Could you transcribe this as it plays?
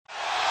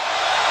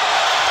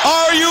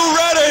Are you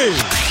ready?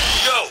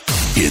 Go!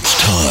 It's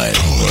time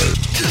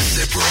to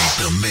separate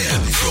the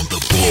men from the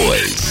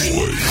boys.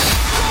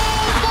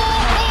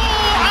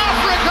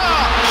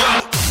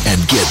 Africa!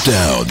 And get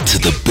down to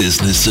the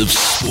business of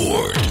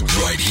sport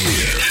right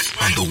here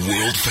on the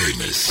world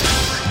famous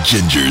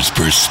Ginger's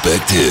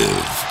Perspective.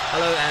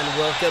 Hello and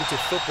welcome to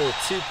Football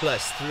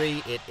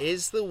 2+3. It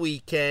is the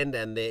weekend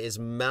and there is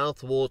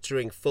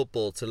mouth-watering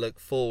football to look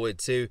forward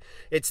to.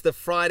 It's the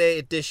Friday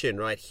edition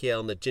right here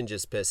on the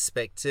Ginger's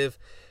Perspective.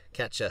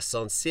 Catch us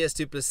on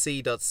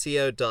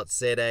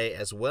cs2plusc.co.za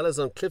as well as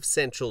on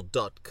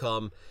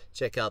cliffcentral.com.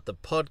 Check out the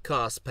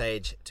podcast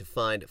page to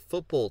find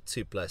Football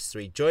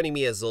 2+3. Joining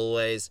me as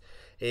always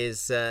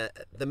is the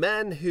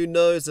man who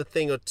knows a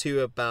thing or two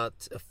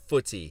about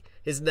footy.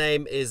 His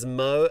name is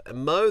Mo.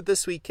 Mo,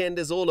 this weekend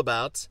is all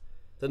about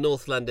the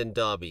North London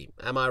Derby.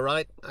 Am I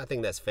right? I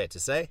think that's fair to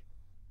say.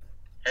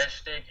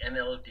 Hashtag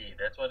NLD.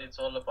 That's what it's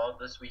all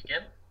about this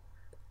weekend.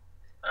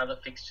 Other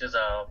fixtures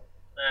are,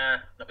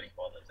 nobody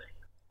bothers.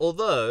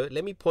 Although,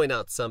 let me point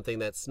out something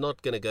that's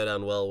not going to go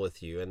down well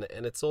with you, and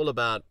it's all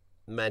about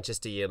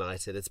Manchester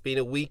United. It's been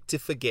a week to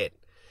forget.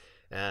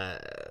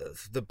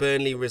 The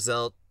Burnley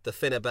result, the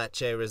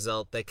Fenerbahce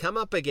result, they come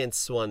up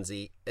against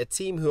Swansea, a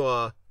team who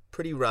are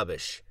pretty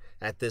rubbish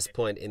at this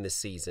point in the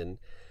season.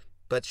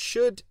 But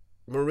should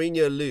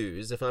Mourinho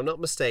lose, if I'm not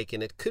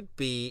mistaken,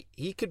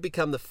 he could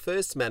become the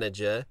first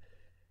manager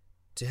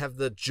to have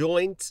the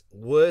joint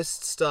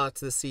worst start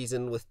to the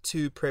season with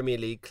two Premier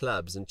League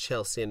clubs in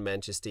Chelsea and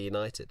Manchester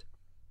United.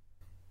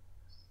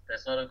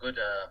 That's not a good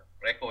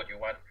record you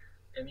want.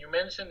 And you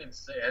mentioned it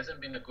hasn't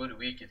been a good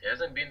week. It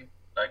hasn't been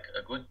like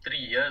a good 3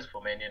 years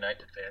for Man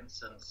United fans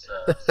since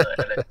Sir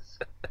Alex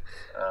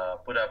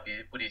put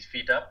his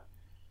feet up.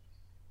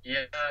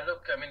 Yeah,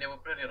 look, I mean, they were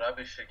pretty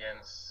rubbish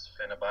against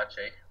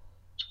Fenerbahce.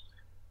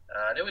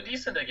 They were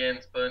decent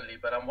against Burnley,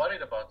 but I'm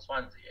worried about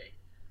Swansea.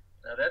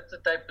 Now, that's the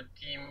type of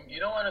team,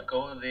 you don't want to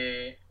go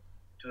there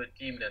to a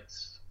team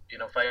that's,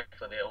 fighting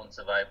for their own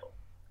survival.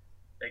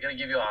 They're going to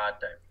give you a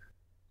hard time.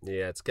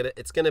 Yeah, it's not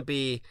going to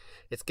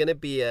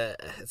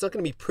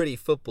be pretty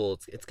football.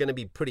 It's going to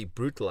be pretty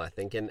brutal, I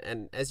think.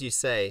 And as you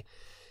say,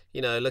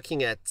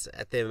 looking at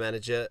their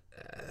manager,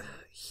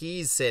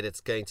 he's said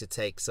it's going to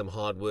take some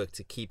hard work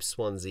to keep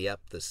Swansea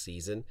up this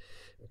season.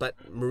 But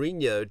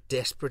Mourinho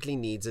desperately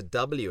needs a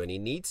W, and he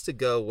needs to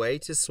go away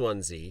to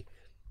Swansea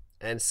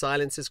and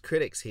silence his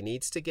critics. He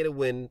needs to get a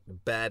win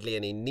badly,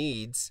 and he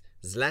needs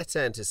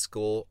Zlatan to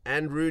score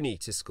and Rooney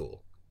to score.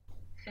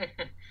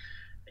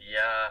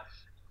 Yeah,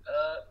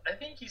 I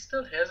think he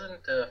still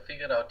hasn't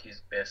figured out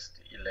his best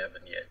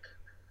 11 yet.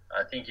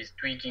 I think he's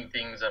tweaking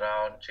things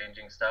around,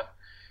 changing stuff,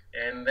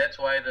 and that's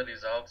why the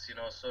results,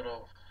 sort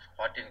of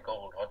hot and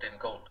cold.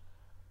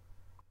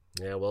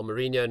 Yeah, well,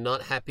 Mourinho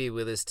not happy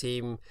with his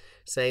team,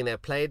 saying they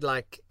played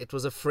like it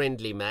was a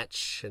friendly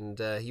match, and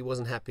he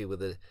wasn't happy with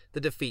the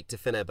defeat to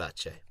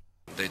Fenerbahce.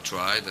 They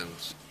tried,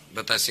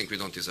 but I think we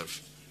don't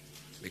deserve.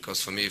 Because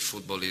for me,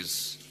 football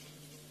is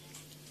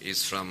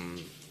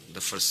from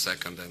the first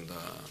second, and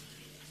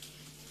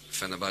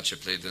Fenerbahce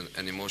played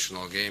an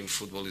emotional game.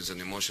 Football is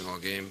an emotional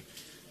game,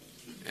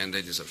 and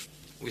they deserve.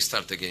 We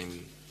start the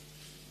game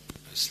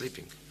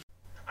sleeping.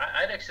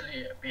 I'd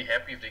actually be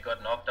happy if they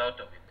got knocked out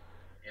of it.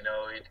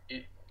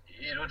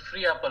 It would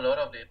free up a lot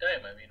of their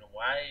time. I mean,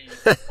 why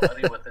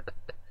worry with it?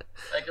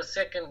 Like a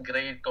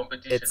second-grade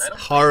competition. It's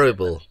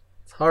horrible.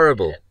 It's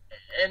horrible.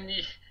 Yeah. And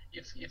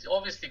it's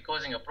obviously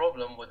causing a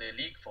problem with their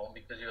league form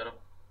because you got to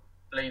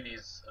play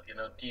these,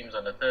 teams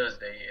on a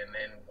Thursday and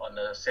then on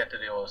a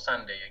Saturday or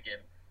Sunday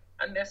again.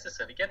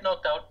 Unnecessary. Get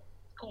knocked out.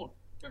 Cool.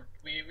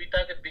 We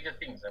target bigger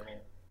things. I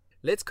mean,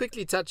 let's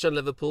quickly touch on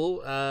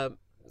Liverpool.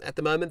 At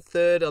the moment,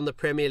 third on the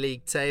Premier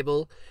League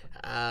table.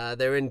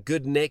 They're in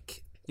good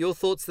nick. Your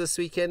thoughts this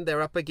weekend?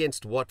 They're up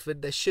against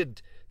Watford. They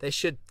should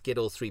get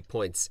all 3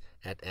 points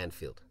at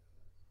Anfield.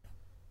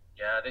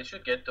 Yeah, they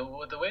should get the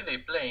way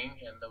they're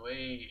playing and the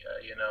way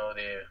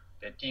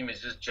their team is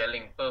just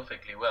gelling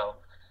perfectly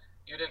well.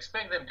 You'd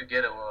expect them to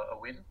get a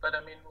win, but I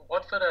mean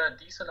Watford are a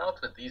decent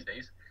outfit these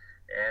days,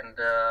 and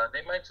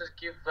they might just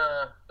give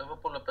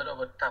Liverpool a bit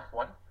of a tough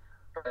one.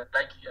 But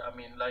like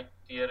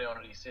Thierry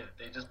Henry said,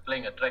 they're just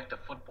playing attractive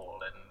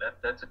football, and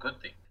that's a good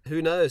thing.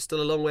 Who knows?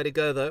 Still a long way to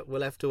go, though.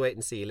 We'll have to wait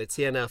and see. Let's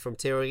hear now from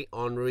Thierry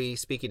Henry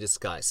speaking to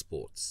Sky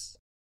Sports.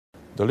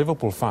 The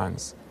Liverpool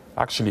fans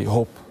actually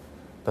hope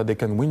that they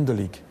can win the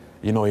league.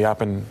 It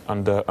happened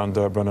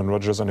under Brendan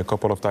Rodgers and a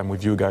couple of times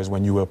with you guys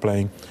when you were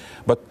playing.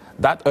 But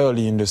that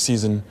early in the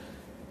season,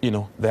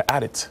 they're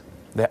at it.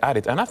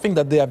 And I think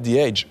that they have the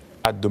edge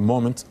at the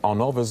moment on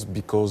others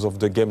because of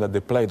the game that they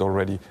played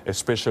already,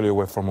 especially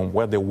away from home,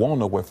 where they won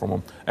away from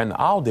home, and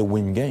how they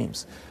win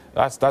games.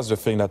 That's the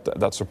thing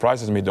that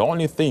surprises me. The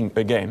only thing,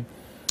 again,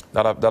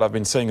 that I've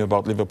been saying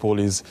about Liverpool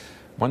is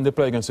when they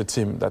play against a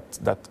team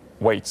that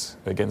waits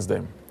against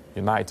them,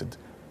 United,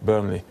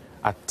 Burnley,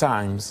 at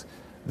times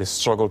they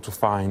struggle to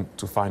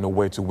find a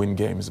way to win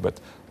games. But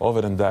other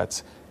than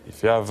that,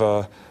 if you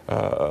have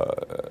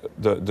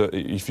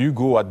if you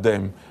go at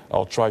them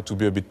or try to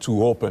be a bit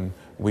too open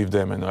with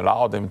them and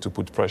allow them to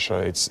put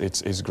pressure,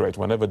 it's great.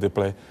 Whenever they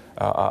play,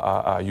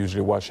 I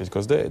usually watch it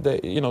because they're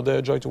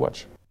a joy to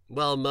watch.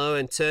 Well, Mo,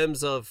 in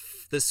terms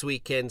of this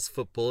weekend's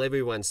football,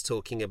 everyone's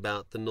talking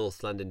about the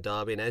North London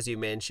derby, and as you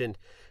mentioned,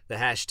 the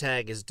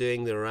hashtag is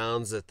doing the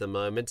rounds at the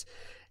moment.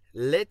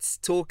 Let's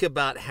talk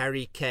about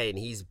Harry Kane.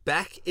 He's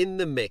back in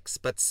the mix,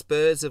 but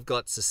Spurs have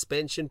got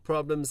suspension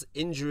problems,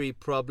 injury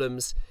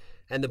problems,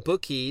 and the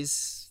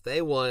bookies,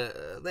 they've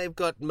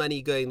got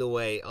money going the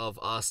way of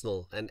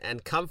Arsenal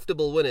and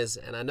comfortable winners,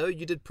 and I know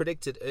you did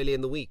predict it early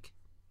in the week.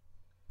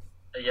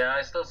 Yeah,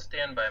 I still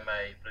stand by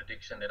my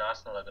prediction that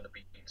Arsenal are going to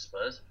beat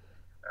Spurs.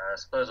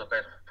 Spurs are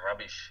quite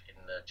rubbish in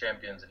the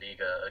Champions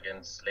League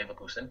against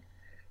Leverkusen.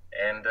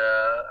 And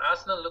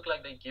Arsenal look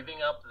like they're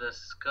giving up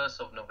this curse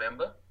of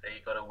November.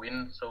 They got a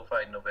win so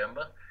far in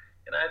November.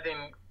 And I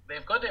think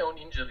they've got their own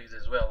injuries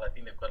as well. I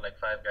think they've got like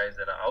 5 guys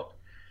that are out.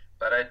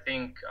 But I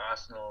think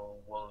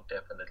Arsenal will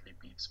definitely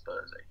beat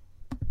Spurs.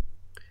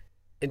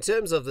 In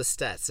terms of the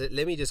stats,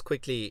 let me just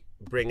quickly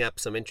bring up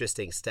some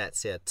interesting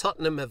stats here.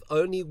 Tottenham have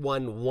only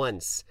won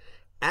once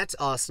at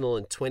Arsenal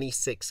in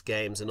 26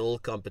 games in all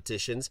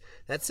competitions.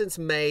 That's since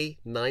May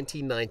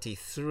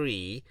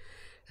 1993.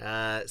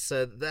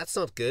 So that's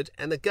not good.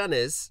 And the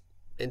Gunners,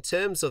 in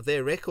terms of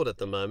their record at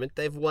the moment,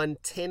 they've won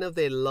 10 of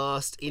their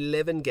last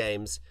 11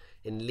 games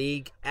in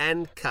League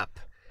and Cup.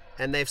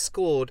 And they've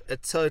scored a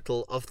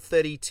total of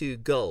 32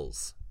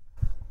 goals.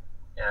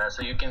 Yeah,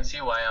 so you can see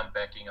why I'm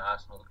backing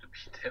Arsenal to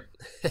beat them.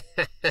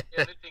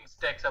 Everything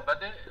stacks up.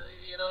 But,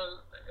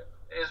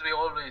 as we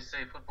always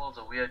say, football's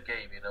a weird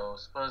game.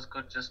 Spurs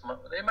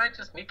they might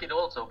just nick it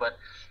also. But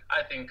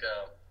I think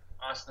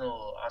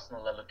Arsenal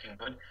are looking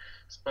good.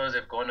 Spurs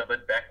have gone a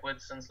bit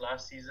backwards since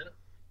last season.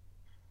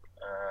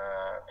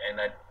 And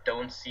I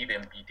don't see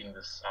them beating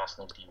this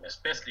Arsenal team,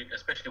 especially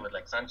with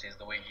like Sanchez,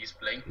 the way he's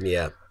playing.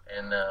 Yeah.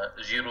 And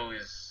Giroud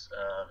is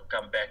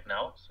come back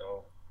now,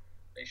 so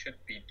they should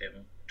beat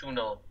them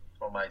 2-0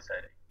 from my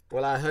side.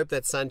 Well, I hope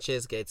that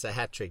Sanchez gets a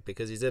hat trick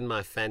because he's in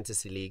my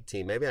fantasy league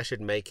team. Maybe I should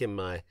make him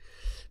my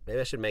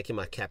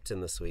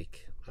captain this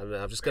week.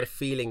 I've just got a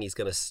feeling he's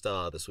going to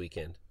star this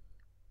weekend.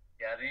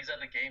 Yeah, these are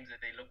the games that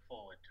they look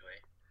forward to,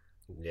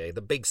 Yeah,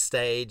 the big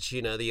stage,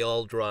 the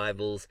old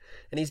rivals.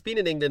 And he's been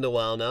in England a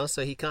while now,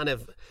 so he kind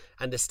of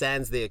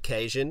understands the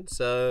occasion.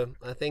 So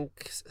I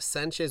think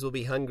Sanchez will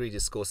be hungry to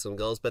score some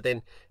goals. But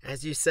then,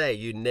 as you say,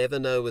 you never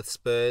know with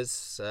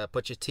Spurs.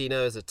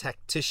 Pochettino is a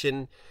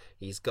tactician.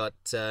 He's got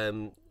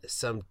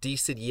some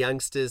decent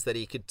youngsters that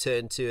he could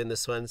turn to in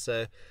this one.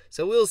 So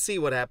we'll see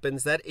what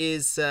happens. That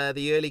is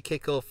the early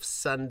kickoff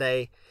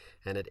Sunday.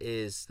 And it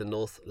is the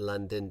North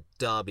London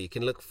derby. You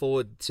can look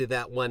forward to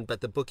that one.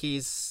 But the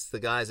bookies, the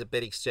guys at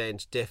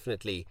BetExchange,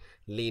 definitely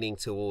leaning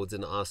towards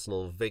an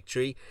Arsenal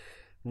victory.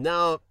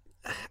 Now,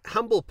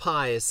 humble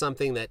pie is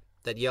something that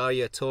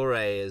Yaya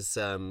Toure is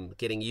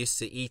getting used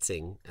to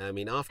eating. I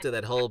mean, after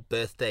that whole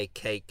birthday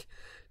cake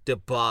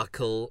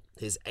debacle,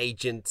 his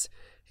agent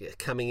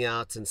coming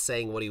out and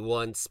saying what he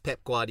wants,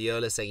 Pep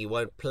Guardiola saying he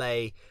won't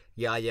play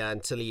Yaya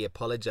until he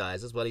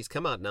apologizes. Well, he's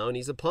come out now and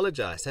he's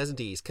apologized, hasn't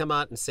he? He's come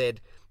out and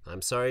said,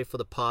 I'm sorry for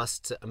the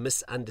past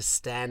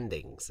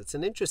misunderstandings. It's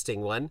an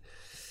interesting one,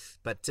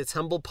 but it's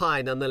humble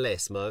pie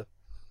nonetheless, Mo.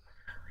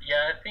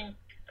 Yeah, I think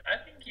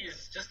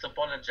he's just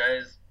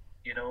apologized,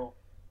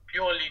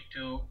 purely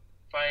to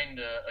find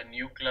a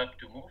new club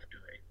to move to.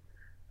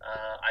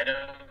 I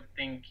don't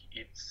think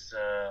it's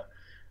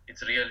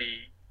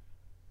really,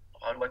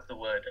 what's the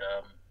word?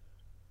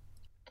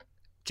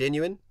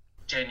 Genuine?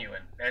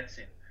 Genuine, that's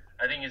it.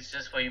 I think it's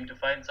just for him to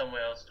find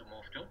somewhere else to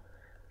move to.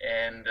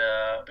 And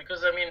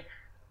because,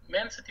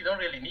 Man City don't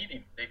really need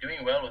him. They're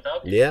doing well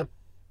without him. Yeah.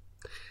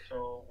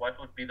 So what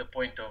would be the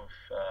point of,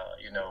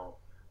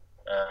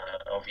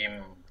 of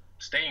him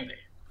staying there?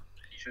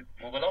 He should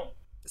move along.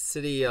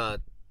 City are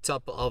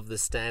top of the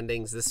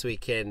standings this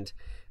weekend.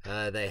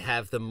 They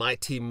have the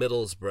mighty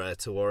Middlesbrough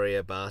to worry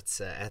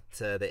about at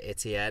the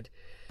Etihad.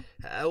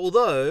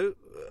 Although,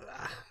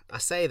 I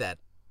say that,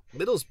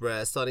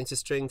 Middlesbrough are starting to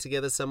string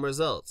together some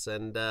results.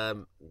 And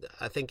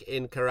I think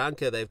in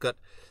Karanka they've got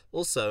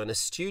also an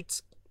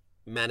astute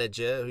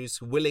manager who's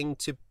willing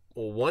to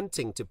or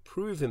wanting to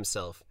prove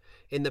himself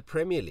in the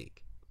Premier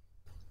League.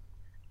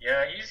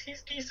 Yeah,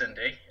 he's decent,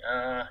 eh?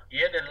 He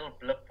had a little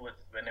blip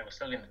when they were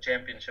still in the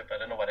Championship. I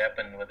don't know what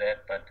happened with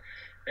that, but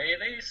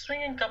they're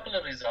swinging a couple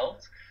of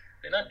results.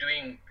 They're not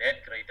doing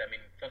that great.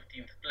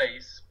 15th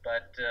place,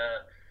 but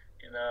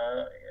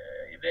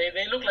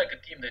they look like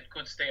a team that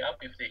could stay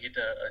up if they hit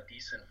a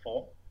decent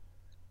form.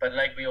 But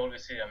like we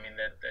always say,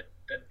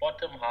 that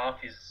bottom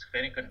half is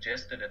very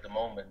congested at the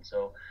moment.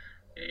 So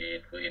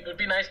it would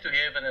be nice to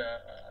have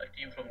a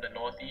team from the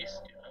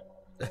northeast.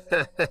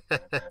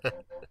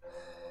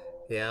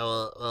 Yeah,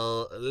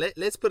 well,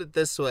 let's put it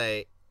this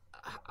way.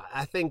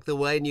 I think the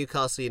way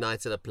Newcastle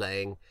United are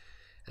playing,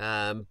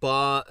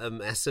 bar a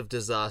massive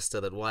disaster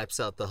that wipes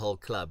out the whole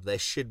club, they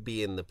should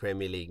be in the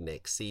Premier League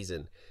next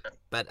season.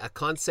 But I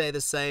can't say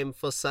the same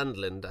for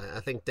Sunderland. I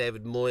think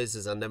David Moyes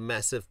is under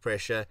massive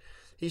pressure.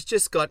 He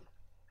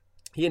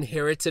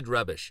inherited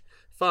rubbish.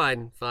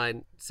 fine.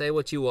 Say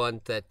what you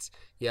want, that,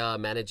 yeah, a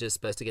manager's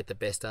supposed to get the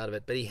best out of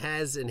it, but he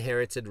has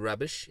inherited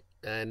rubbish,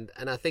 and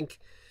I think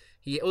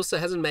he also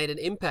hasn't made an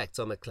impact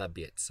on the club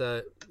yet.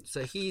 So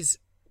he's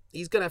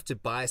going to have to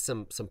buy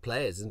some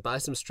players and buy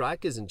some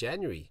strikers in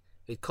January.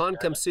 It can't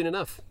come soon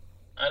enough.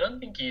 I don't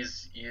think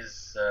he's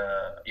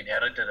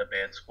inherited a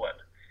bad squad.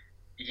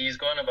 He's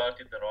gone about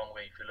it the wrong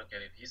way if you look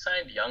at it. He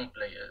signed young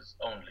players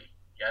only.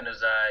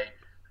 Januzaj, I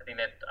think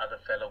that other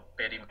fellow,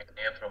 Paddy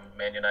McNair from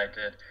Man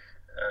United,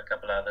 a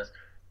couple others.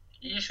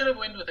 He should have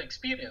went with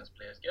experienced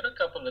players. Get a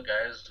couple of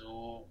guys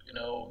who,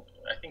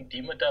 I think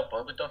Dimitar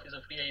Berbatov is a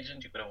free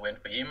agent. You could have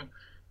went for him. You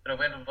could have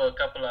went for a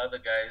couple of other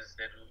guys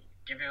that will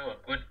give you a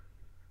good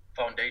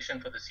foundation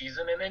for the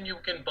season, and then you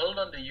can build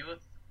on the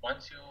youth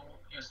once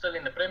you're still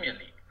in the Premier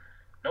League.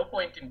 No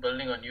point in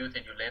building on youth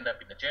and you'll end up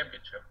in the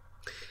Championship.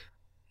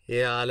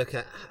 Yeah, look,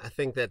 I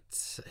think that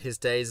his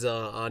days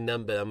are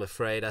numbered, I'm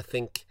afraid. I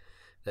think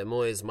that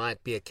Moyes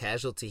might be a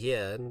casualty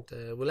here, and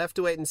we'll have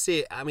to wait and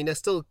see. I mean, I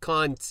still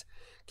can't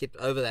get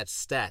over that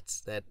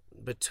stat that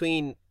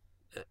between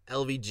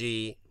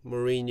LVG,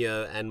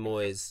 Mourinho and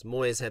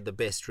Moyes had the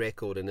best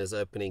record in his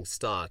opening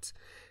start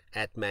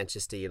at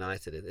Manchester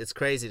United. It's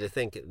crazy to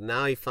think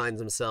now he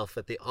finds himself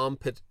at the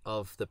armpit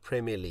of the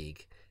Premier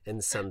League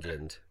in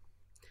Sunderland.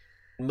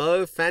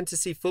 Mo,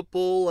 fantasy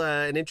football,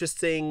 an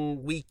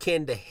interesting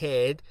weekend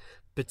ahead.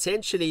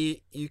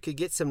 Potentially, you could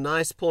get some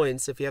nice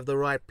points if you have the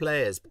right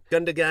players.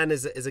 Gundogan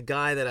is a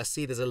guy that I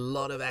see there's a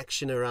lot of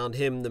action around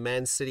him, the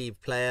Man City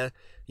player.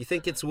 You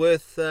think it's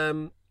worth,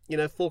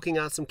 forking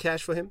out some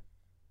cash for him?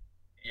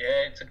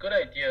 Yeah, it's a good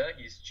idea.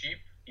 He's cheap,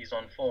 he's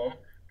on form.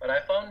 But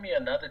I found me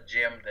another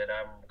gem that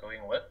I'm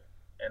going with,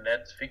 and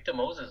that's Victor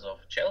Moses of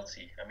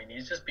Chelsea. I mean,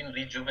 he's just been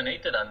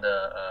rejuvenated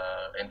under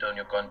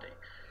Antonio Conte,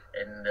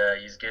 and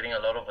he's getting a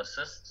lot of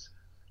assists.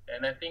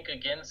 And I think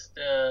against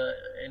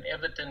an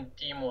Everton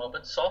team who are a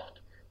bit soft,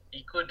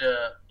 he could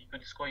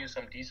score you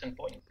some decent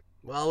points.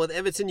 Well, with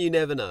Everton, you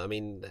never know. I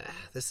mean,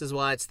 this is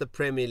why it's the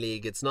Premier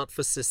League. It's not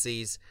for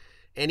sissies.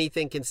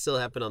 Anything can still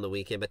happen on the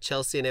weekend. But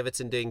Chelsea and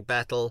Everton doing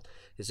battle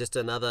is just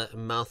another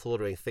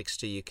mouth-watering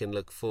fixture you can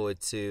look forward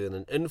to. And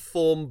an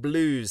informed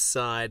Blues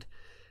side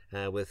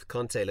with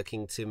Conte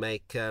looking to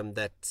make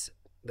that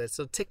sort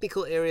of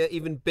technical area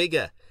even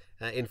bigger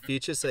in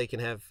future, so you can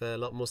have a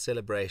lot more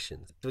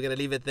celebrations. We're going to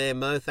leave it there.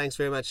 Mo, thanks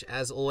very much.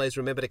 As always,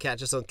 remember to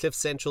catch us on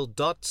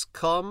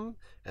cliffcentral.com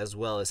as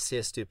well as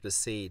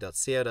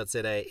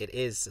csduplessis.co.za. It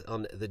is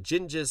on the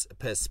Ginger's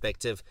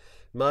perspective.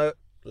 Mo,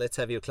 let's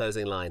have your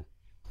closing line.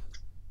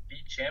 Be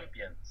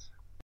champions.